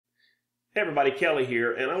Hey everybody, Kelly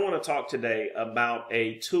here, and I want to talk today about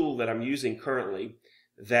a tool that I'm using currently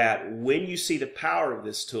that when you see the power of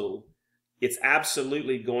this tool, it's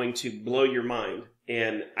absolutely going to blow your mind.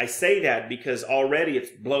 And I say that because already it's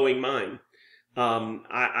blowing mine. Well,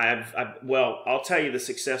 I'll tell you the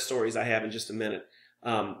success stories I have in just a minute.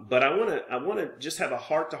 But I want to just have a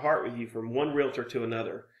heart-to-heart with you from one realtor to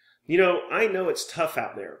another. You know, I know it's tough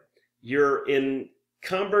out there. You're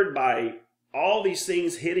encumbered by all these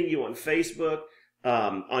things hitting you on Facebook,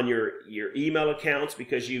 on your email accounts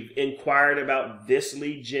because you've inquired about this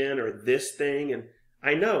lead gen or this thing. And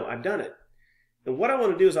I know, I've done it. And what I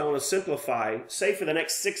want to do is I want to simplify, say for the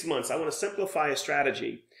next 6 months, I want to simplify a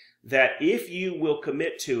strategy that if you will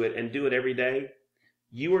commit to it and do it every day,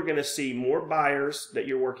 you are going to see more buyers that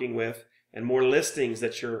you're working with and more listings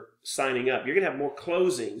that you're signing up. You're going to have more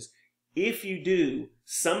closings if you do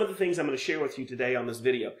some of the things I'm going to share with you today on this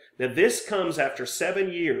video. Now, this comes after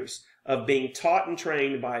 7 years of being taught and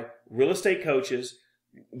trained by real estate coaches,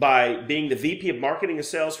 by being the VP of marketing and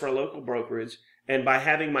sales for a local brokerage, and by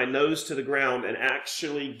having my nose to the ground and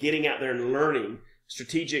actually getting out there and learning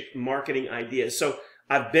strategic marketing ideas. So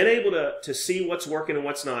I've been able to see what's working and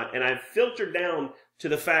what's not, and I've filtered down to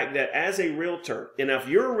the fact that as a realtor, and if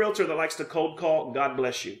you're a realtor that likes to cold call, God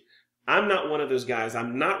bless you. I'm not one of those guys.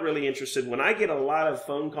 I'm not really interested. When I get a lot of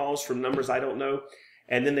phone calls from numbers I don't know,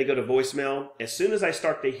 and then they go to voicemail, as soon as I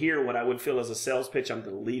start to hear what I would feel as a sales pitch, I'm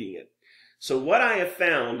deleting it. So what I have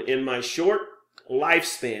found in my short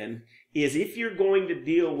lifespan is if you're going to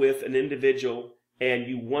deal with an individual and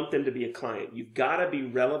you want them to be a client, you've got to be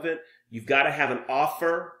relevant, you've got to have an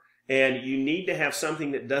offer, and you need to have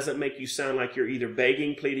something that doesn't make you sound like you're either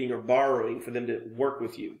begging, pleading, or borrowing for them to work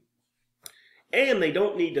with you. And they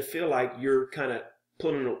don't need to feel like you're kind of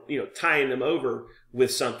putting, tying them over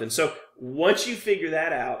with something. So once you figure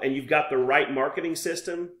that out and you've got the right marketing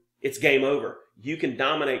system, it's game over. You can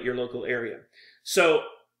dominate your local area. So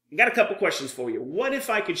I got a couple questions for you. What if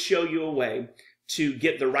I could show you a way to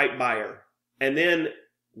get the right buyer? And then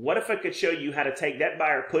what if I could show you how to take that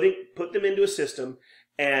buyer, put them into a system,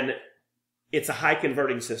 and it's a high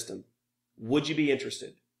converting system? Would you be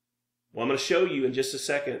interested? Well, I'm going to show you in just a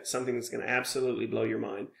second something that's going to absolutely blow your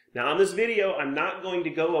mind. Now, on this video, I'm not going to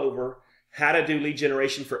go over how to do lead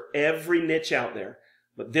generation for every niche out there,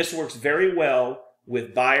 but this works very well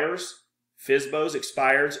with buyers, FSBOs,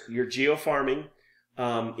 expireds, your geofarming,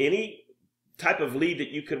 any type of lead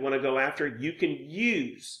that you could want to go after. You can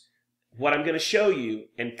use what I'm going to show you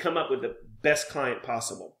and come up with the best client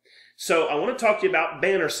possible. So I want to talk to you about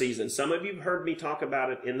banner season. Some of you have heard me talk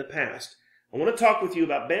about it in the past. I want to talk with you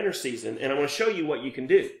about banner season, and I want to show you what you can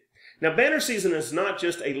do. Now, banner season is not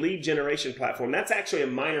just a lead generation platform. That's actually a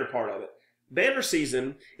minor part of it. Banner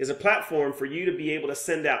season is a platform for you to be able to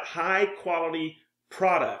send out high-quality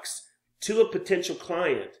products to a potential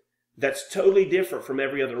client that's totally different from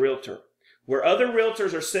every other realtor. Where other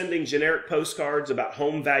realtors are sending generic postcards about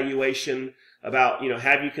home valuation, about,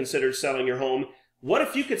 have you considered selling your home? What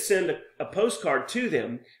if you could send a postcard to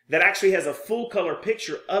them that actually has a full color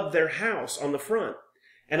picture of their house on the front?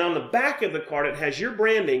 And on the back of the card, it has your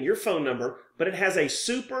branding, your phone number, but it has a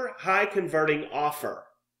super high converting offer.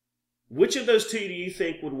 Which of those two do you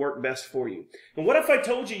think would work best for you? And what if I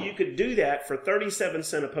told you you could do that for 37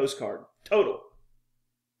 cents a postcard total?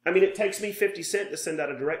 I mean, it takes me 50 cents to send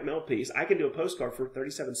out a direct mail piece. I can do a postcard for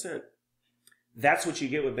 37 cents. That's what you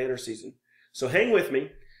get with banner season. So hang with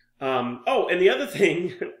me. And the other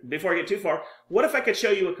thing, before I get too far, what if I could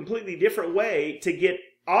show you a completely different way to get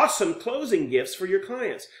awesome closing gifts for your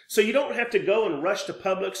clients? So you don't have to go and rush to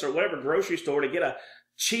Publix or whatever grocery store to get a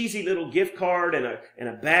cheesy little gift card and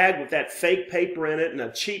a bag with that fake paper in it and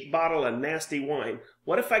a cheap bottle of nasty wine.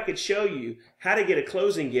 What if I could show you how to get a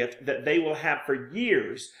closing gift that they will have for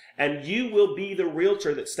years, and you will be the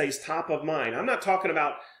realtor that stays top of mind? I'm not talking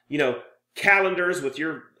about, calendars with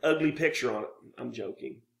your ugly picture on it. I'm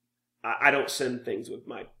joking. I don't send things with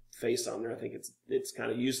my face on there. I think it's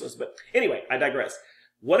kind of useless. But anyway, I digress.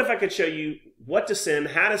 What if I could show you what to send,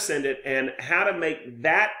 how to send it, and how to make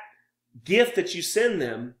that gift that you send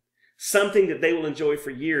them something that they will enjoy for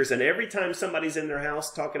years? And every time somebody's in their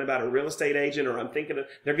house talking about a real estate agent, or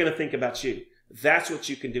they're going to think about you. That's what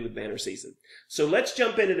you can do with banner season. So let's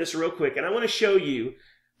jump into this real quick. And I want to show you,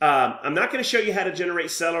 I'm not going to show you how to generate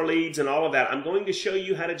seller leads and all of that. I'm going to show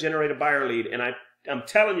you how to generate a buyer lead. And I'm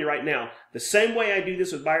telling you right now, the same way I do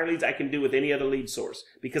this with buyer leads, I can do with any other lead source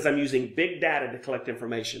because I'm using big data to collect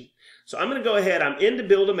information. So I'm going to go ahead. I'm in to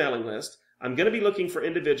build a mailing list. I'm going to be looking for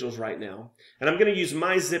individuals right now, and I'm going to use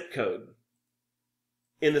my zip code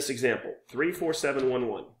in this example,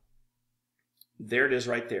 34711. There it is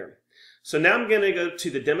right there. So now I'm going to go to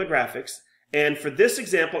the demographics. And for this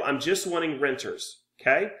example, I'm just wanting renters.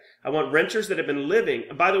 Okay? I want renters that have been living.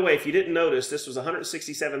 And by the way, if you didn't notice, this was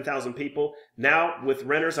 167,000 people. Now with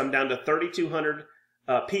renters, I'm down to 3,200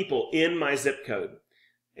 people in my zip code.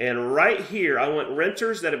 And right here, I want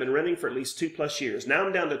renters that have been renting for at least 2+ years. Now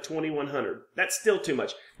I'm down to 2,100. That's still too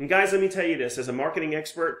much. And guys, let me tell you this, as a marketing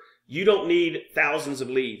expert, you don't need thousands of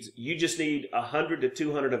leads. You just need 100 to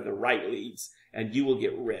 200 of the right leads, and you will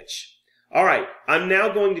get rich. All right, I'm now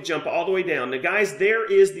going to jump all the way down. Now, guys, there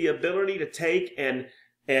is the ability to take and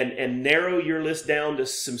narrow your list down to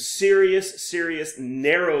some serious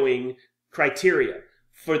narrowing criteria.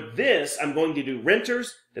 For this, I'm going to do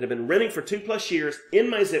renters that have been renting for 2+ years in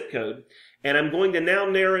my zip code, and I'm going to now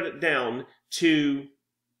narrow it down to,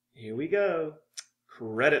 here we go,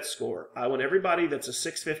 credit score. I want everybody that's a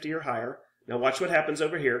 650 or higher. Now watch what happens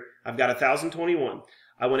over here. I've got 1,021.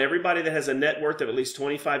 I want everybody that has a net worth of at least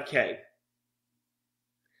 25K.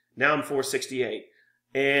 Now I'm 468.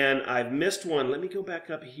 And I've missed one. Let me go back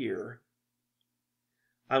up here.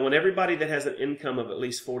 I want everybody that has an income of at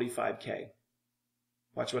least 45K.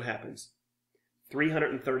 Watch what happens.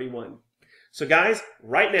 331. So guys,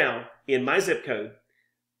 right now, in my zip code,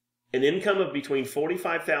 an income of between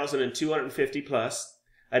 45,000 and 250 plus,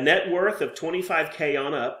 a net worth of 25K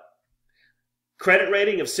on up, credit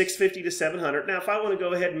rating of 650 to 700. Now, if I want to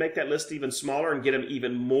go ahead and make that list even smaller and get them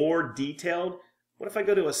even more detailed, what if I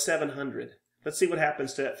go to a 700? Let's see what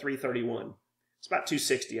happens to that 331. It's about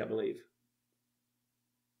 260, I believe.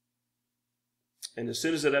 And as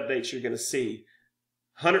soon as it updates, you're going to see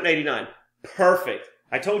 189. Perfect.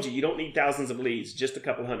 I told you, you don't need thousands of leads, just a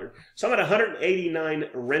couple hundred. So I'm at 189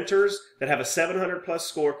 renters that have a 700 plus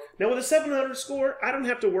score. Now with a 700 score, I don't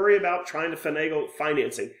have to worry about trying to finagle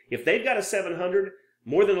financing. If they've got a 700,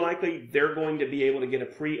 more than likely they're going to be able to get a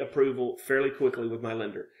pre-approval fairly quickly with my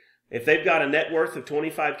lender. If they've got a net worth of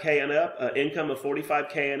 25K and up, an income of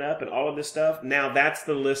 45K and up, and all of this stuff, now that's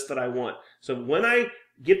the list that I want. So when I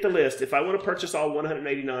get the list, if I want to purchase all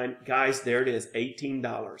 189, guys, there it is,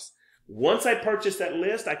 $18. Once I purchase that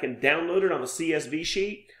list, I can download it on a CSV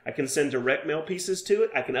sheet. I can send direct mail pieces to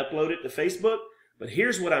it. I can upload it to Facebook. But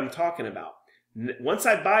here's what I'm talking about. Once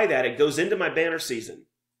I buy that, it goes into my banner season.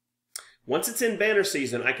 Once it's in banner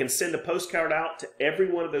season, I can send a postcard out to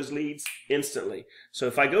every one of those leads instantly. So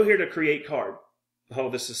if I go here to create card, oh,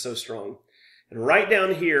 this is so strong. And right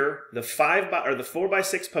down here, the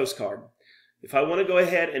 4x6 postcard. If I want to go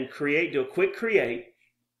ahead and do a quick create,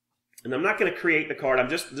 and I'm not going to create the card, I'm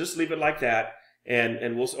just leave it like that, and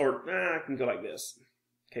I can go like this.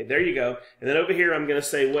 Okay, there you go. And then over here, I'm going to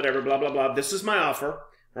say whatever, blah, blah, blah. This is my offer,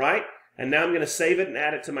 right? And now I'm going to save it and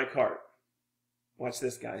add it to my cart. Watch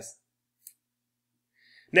this, guys.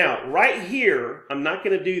 Now, right here, I'm not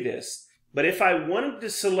going to do this, but if I wanted to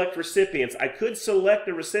select recipients, I could select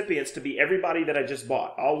the recipients to be everybody that I just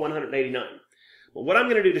bought, all 189. Well, what I'm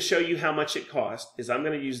going to do to show you how much it cost is I'm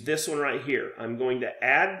going to use this one right here. I'm going to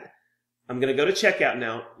go to checkout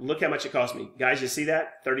now. Look how much it cost me. Guys, you see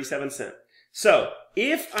that? 37 cents. So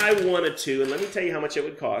if I wanted to, and let me tell you how much it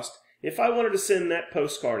would cost, if I wanted to send that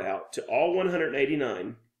postcard out to all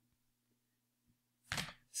 189,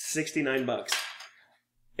 69 bucks.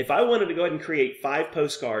 If I wanted to go ahead and create 5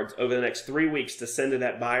 postcards over the next 3 weeks to send to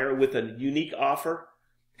that buyer with a unique offer,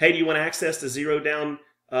 hey, do you want access to zero down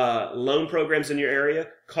loan programs in your area?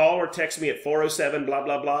 Call or text me at 407 blah,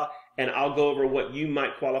 blah, blah, and I'll go over what you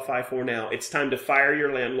might qualify for now. It's time to fire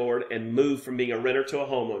your landlord and move from being a renter to a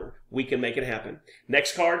homeowner. We can make it happen.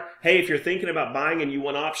 Next card, hey, if you're thinking about buying and you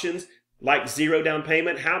want options like zero down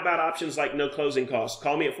payment, how about options like no closing costs?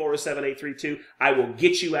 Call me at 407-832. I will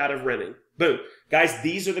get you out of renting. Boom. Guys,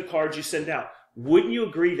 these are the cards you send out. Wouldn't you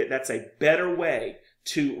agree that that's a better way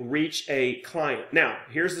to reach a client? Now,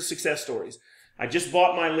 here's the success stories. I just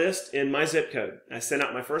bought my list in my zip code. I sent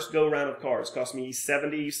out my first go round of cards. Cost me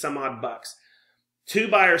 70 some odd bucks. 2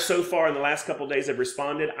 buyers so far in the last couple of days have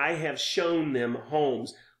responded. I have shown them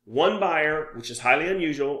homes. One buyer, which is highly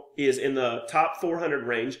unusual, is in the top 400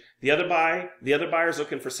 range. The other buyer is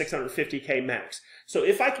looking for 650K max. So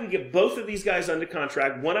if I can get both of these guys under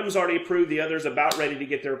contract, one of them's already approved, the other's about ready to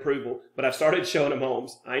get their approval, but I've started showing them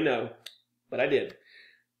homes. I know, but I did.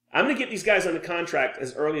 I'm going to get these guys under contract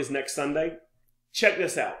as early as next Sunday. Check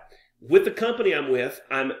this out. With the company I'm with,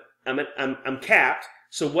 I'm capped.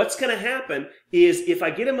 So what's going to happen is if I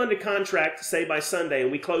get them under contract, say by Sunday,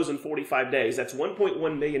 and we close in 45 days, that's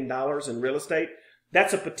 $1.1 million in real estate.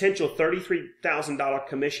 That's a potential $33,000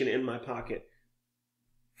 commission in my pocket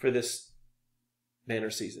for this banner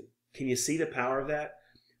season. Can you see the power of that?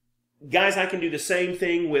 Guys, I can do the same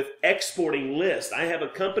thing with exporting lists. I have a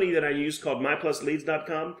company that I use called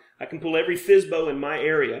myplusleads.com. I can pull every FSBO in my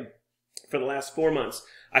area for the last 4 months.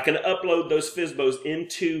 I can upload those FSBOs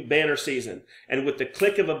into banner season. And with the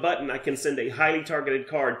click of a button, I can send a highly targeted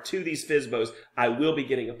card to these FSBOs. I will be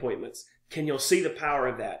getting appointments. Can you see the power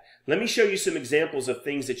of that? Let me show you some examples of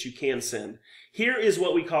things that you can send. Here is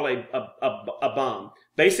what we call a bomb.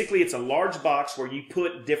 Basically, it's a large box where you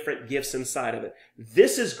put different gifts inside of it.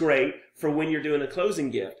 This is great for when you're doing a closing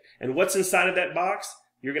gift. And what's inside of that box?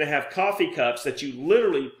 You're going to have coffee cups that you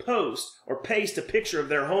literally post or paste a picture of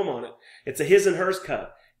their home on it. It's a his and hers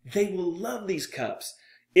cup. They will love these cups.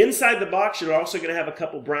 Inside the box, you're also going to have a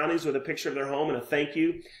couple brownies with a picture of their home and a thank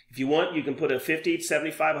you. If you want, you can put a $50,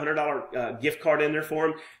 $75, $100 gift card in there for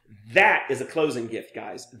them. That is a closing gift,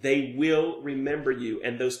 guys. They will remember you.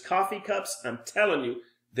 And those coffee cups, I'm telling you,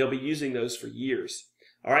 they'll be using those for years.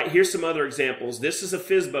 All right, here's some other examples. This is a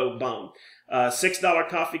FSBO bomb. $6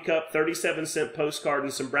 coffee cup, 37-cent postcard,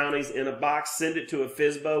 and some brownies in a box. Send it to a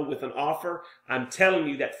FSBO with an offer. I'm telling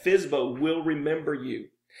you that FSBO will remember you.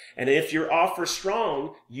 And if your offer's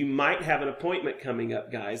strong, you might have an appointment coming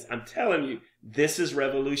up, guys. I'm telling you, this is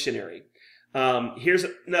revolutionary. Here's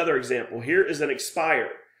another example. Here is an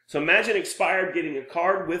expired. So imagine expired getting a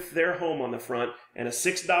card with their home on the front and a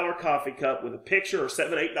 $6 coffee cup with a picture, or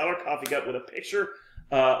 $7, $8 coffee cup with a picture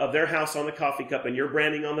of their house on the coffee cup and your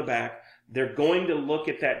branding on the back. They're going to look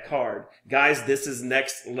at that card. Guys, this is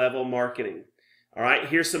next level marketing. All right,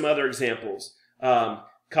 here's some other examples.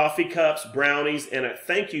 Coffee cups, brownies, and a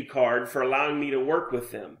thank you card for allowing me to work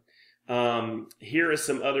with them. Here are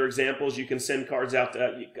some other examples. You can send cards out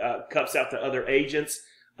to, cups out to other agents.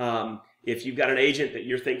 If you've got an agent that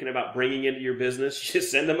you're thinking about bringing into your business, just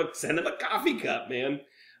send them a coffee cup, man.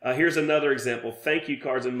 Here's another example. Thank you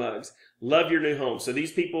cards and mugs. Love your new home. So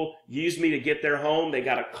these people used me to get their home. They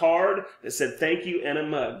got a card that said thank you and a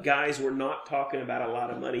mug. Guys, we're not talking about a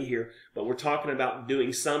lot of money here, but we're talking about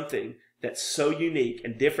doing something that's so unique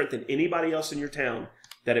and different than anybody else in your town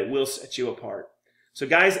that it will set you apart. So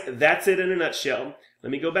guys, that's it in a nutshell.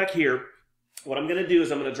 Let me go back here. What I'm going to do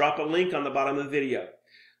is I'm going to drop a link on the bottom of the video.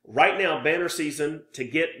 Right now, banner season, to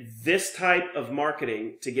get this type of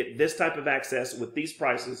marketing, to get this type of access with these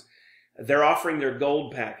prices, they're offering their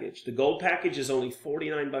gold package. The gold package is only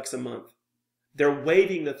 $49 a month. They're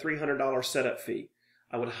waiving the $300 setup fee.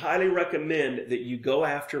 I would highly recommend that you go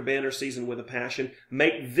after banner season with a passion.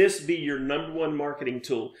 Make this be your #1 marketing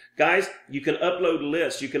tool. Guys, you can upload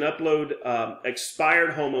lists. You can upload expired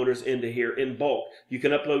homeowners into here in bulk. You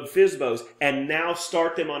can upload FSBOs and now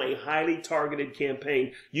start them on a highly targeted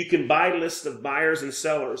campaign. You can buy lists of buyers and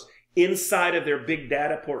sellers inside of their big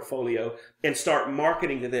data portfolio and start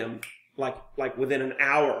marketing to them. Like within an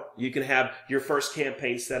hour, you can have your first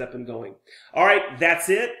campaign set up and going. All right, that's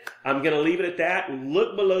it. I'm going to leave it at that.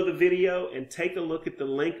 Look below the video and take a look at the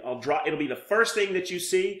link. It'll be the first thing that you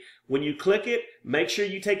see. When you click it, make sure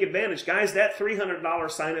you take advantage. Guys, that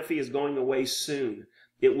 $300 sign-up fee is going away soon.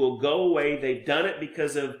 It will go away. They've done it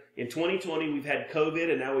because in 2020, we've had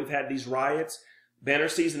COVID and now we've had these riots. Banner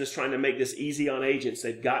season is trying to make this easy on agents.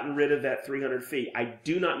 They've gotten rid of that $300 fee. I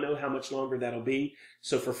do not know how much longer that'll be.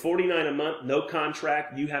 So for $49 a month, no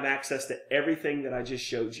contract, you have access to everything that I just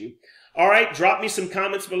showed you. All right, drop me some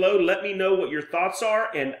comments below. Let me know what your thoughts are,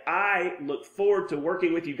 and I look forward to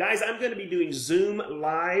working with you. Guys, I'm going to be doing Zoom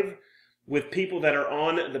Live with people that are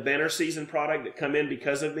on the banner season product that come in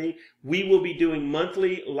because of me. We will be doing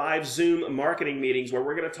monthly live Zoom marketing meetings where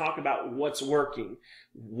we're going to talk about what's working.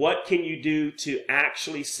 What can you do to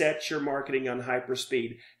actually set your marketing on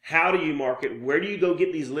hyperspeed? How do you market? Where do you go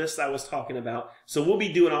get these lists I was talking about? So we'll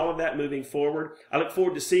be doing all of that moving forward. I look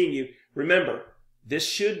forward to seeing you. Remember, this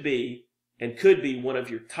should be and could be one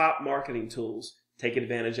of your top marketing tools. Take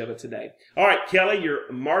advantage of it today. All right, Kelly, your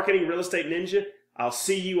marketing real estate ninja. I'll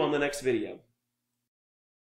see you on the next video.